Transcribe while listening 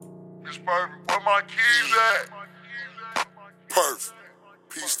It's perfect. Where my keys at? Perfect.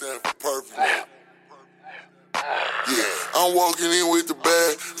 P stand for perfect. Yeah, I'm walking in with the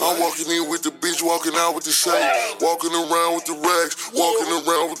bag. I'm walking in with the bitch, walking out with the shake. Walking around with the racks, walking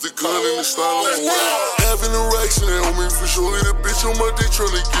around with the gun and the style of the way. Having the racks in there on me for sure. The bitch on my dick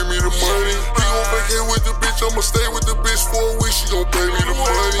tryna give me the money. He gon' vacate with the bitch, I'ma stay with the bitch for a week. She gon' pay me the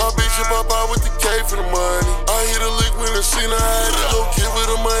money. My bitch and pop out with the K for the money. I hit a lick when I seen her, I had to go give her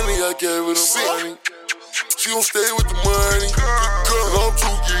the money. I gave her the money. She gon' stay with the money. And I'm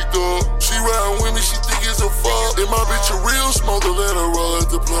too geeked up. She riding with me, she think it's a fuck. And my bitch a real smoker, let her roll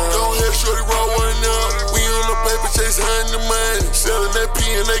at the plant. Go ahead, shorty, roll one up. We on the paper chase, hunting the money. Selling that P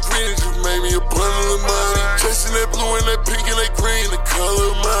and that green, just made me a bundle of money. Chasing that blue and that pink and that green, the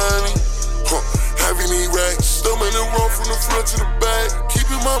color of money. Having these racks, thumbing the road from the front to the back.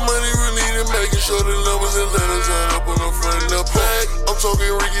 Keeping my money real neat and making sure the numbers and letters add up on the front and the back. I'm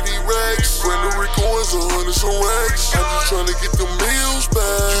talking rickety racks, when the Rick ones are hundreds some racks. I'm just trying to get the meals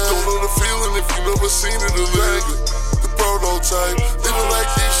back. You don't know the feeling if you never seen it a nigga. The prototype, living like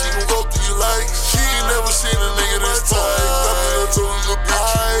this, she gon' go through your life. She ain't never seen a nigga this tight. I mean, I told you, little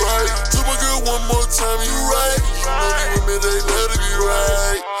bitch, you right. Tell my girl one more time, you right. You know these women, they let her be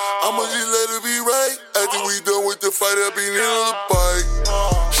right. I'ma just let her be right. After we done with the fight, I be in the bike.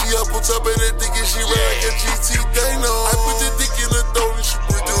 She up on top of that dick and she ride like a GT, they know. I put the dick in her throat and she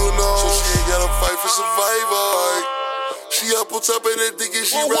breathe through her nose. So she ain't gotta fight for survival. She up on top of that dick and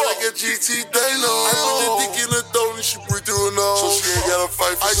she ride like a GT, they know. I put the dick in her throat and she breathe through her nose. So she ain't gotta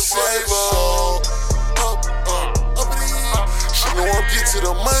fight for survival. She know I'm get to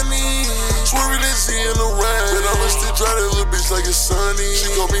the money. Swerving and seeing the rain. But I'ma still drive that little bitch like it's sunny.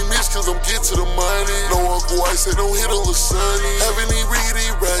 She gon' be missed cause I'm get to the money. No Uncle White say don't hit a little sunny. Having these riggedy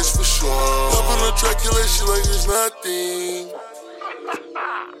racks for sure. Up on the track, you like shit like it's nothing.